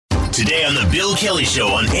Today on The Bill Kelly Show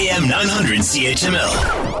on AM 900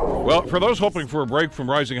 CHML. Well, for those hoping for a break from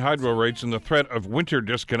rising hydro rates and the threat of winter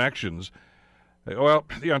disconnections, well,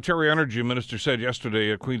 the Ontario Energy Minister said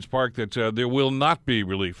yesterday at Queen's Park that there will not be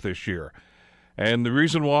relief this year. And the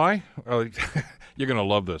reason why? You're going to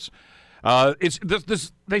love this. It's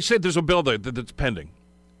this. They said there's a bill that's pending.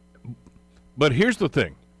 But here's the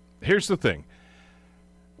thing.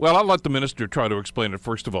 Well, I'll let the minister try to explain it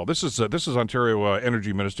first of all. This is Ontario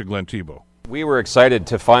Energy Minister Glenn Thibeault. We were excited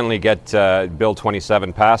to finally get Bill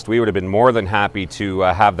 27 passed. We would have been more than happy to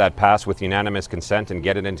have that passed with unanimous consent and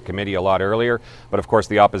get it into committee a lot earlier. But of course,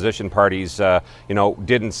 the opposition parties,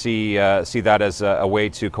 didn't see that as a way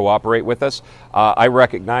to cooperate with us. I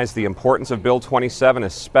recognize the importance of Bill 27,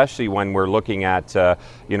 especially when we're looking at, the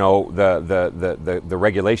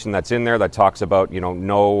regulation that's in there that talks about,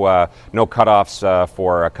 no cutoffs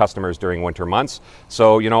for customers during winter months.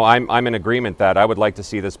 So, I'm in agreement that I would like to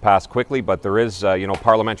see this passed quickly, but there is,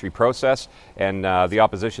 parliamentary process, and the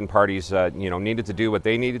opposition parties, needed to do what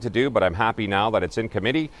they needed to do. But I'm happy now that it's in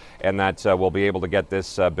committee and that we'll be able to get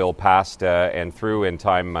this bill passed and through in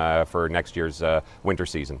time for next year's winter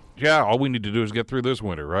season. Yeah, all we need to do is get through this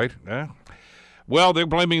winter, right? Yeah. Well, they're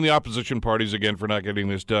blaming the opposition parties again for not getting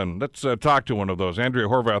this done. Let's talk to one of those. Andrea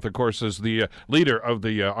Horwath, of course, is the leader of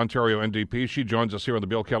the Ontario NDP. She joins us here on the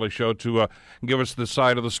Bill Kelly Show to give us the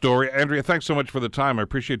side of the story. Andrea, thanks so much for the time. I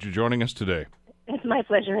appreciate you joining us today. It's my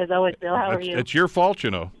pleasure, as always, Bill. How are you? It's your fault,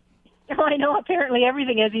 you know. Oh, I know. Apparently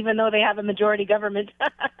everything is, even though they have a majority government.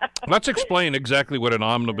 Let's explain exactly what an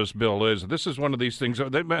omnibus bill is. This is one of these things.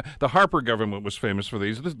 The Harper government was famous for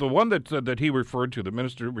these. The one that he referred to, that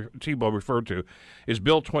Minister Thibeault referred to, is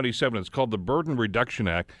Bill 27. It's called the Burden Reduction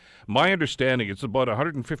Act. My understanding, it's about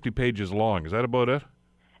 150 pages long. Is that about it?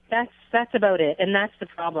 That's about it, and that's the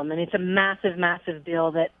problem. And it's a massive, massive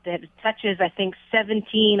bill that touches, I think,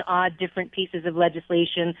 17 odd different pieces of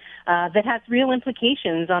legislation that has real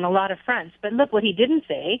implications on a lot of fronts. But look, what he didn't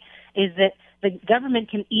say is that the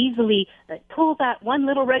government can easily pull that one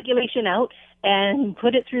little regulation out and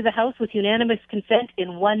put it through the House with unanimous consent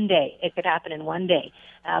in one day. It could happen in one day.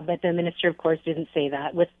 But the minister, of course, didn't say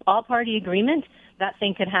that. With all-party agreement, that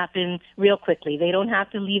thing could happen real quickly. They don't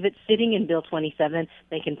have to leave it sitting in Bill 27.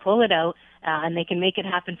 They can pull it out, and they can make it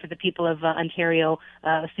happen for the people of Ontario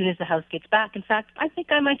as soon as the House gets back. In fact, I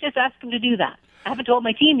think I might just ask them to do that. I haven't told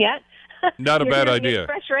my team yet. Not a bad idea.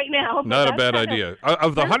 Fresh right now. Not a bad idea.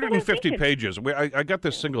 Of the 150 pages, I got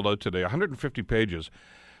this singled out today, 150 pages.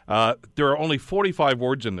 There are only 45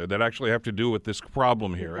 words in there that actually have to do with this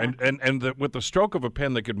problem here. And with the stroke of a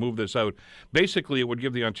pen that could move this out, basically it would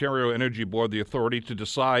give the Ontario Energy Board the authority to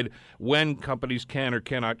decide when companies can or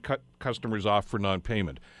cannot cut customers off for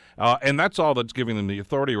non-payment. And that's all that's giving them the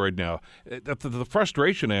authority right now. The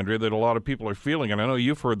frustration, Andrea, that a lot of people are feeling, and I know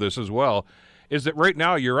you've heard this as well, is that right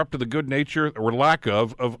now you're up to the good nature or lack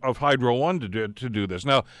of Hydro One to do this.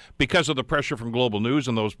 Now, because of the pressure from Global News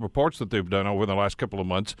and those reports that they've done over the last couple of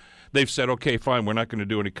months, they've said, okay, fine, we're not going to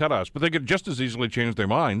do any cutoffs. But they could just as easily change their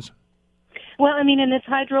minds. Well, I mean, and it's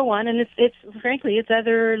Hydro One, and it's frankly, it's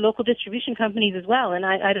other local distribution companies as well. And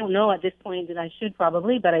I don't know at this point, that I should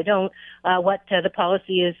probably, but I don't, what the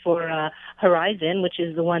policy is for Horizon, which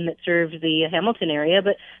is the one that serves the Hamilton area.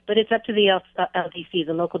 But it's up to the LDC,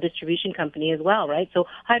 the local distribution company as well, right? So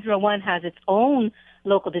Hydro One has its own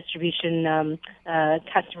local distribution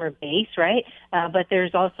customer base, right? But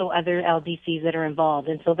there's also other LDCs that are involved,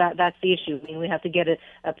 and so that's the issue. I mean, we have to get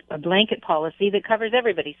a blanket policy that covers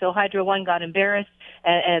everybody. So Hydro One got embarrassed,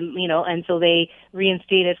 and so they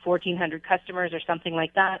reinstated 1,400 customers or something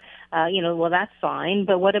like that. Well, that's fine,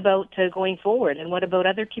 but what about going forward? And what about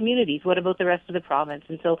other communities? What about the rest of the province?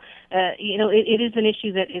 And so, it is an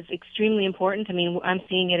issue that is extremely important. I mean, I'm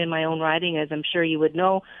seeing it in my own riding, as I'm sure you would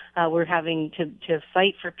know. We're having to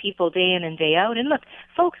fight for people day in and day out. And look,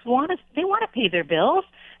 folks want to pay their bills.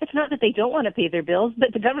 It's not that they don't want to pay their bills,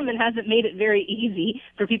 but the government hasn't made it very easy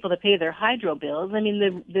for people to pay their hydro bills. I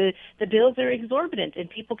mean, the bills are exorbitant and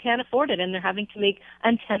people can't afford it, and they're having to make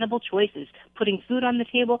untenable choices. Putting food on the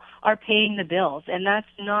table or paying the bills, and that's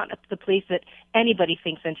not the place that anybody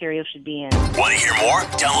thinks Ontario should be in. Want to hear more?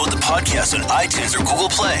 Download the podcast on iTunes or Google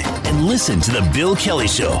Play and listen to The Bill Kelly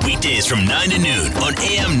Show weekdays from 9 to noon on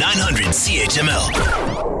AM 900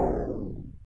 CHML.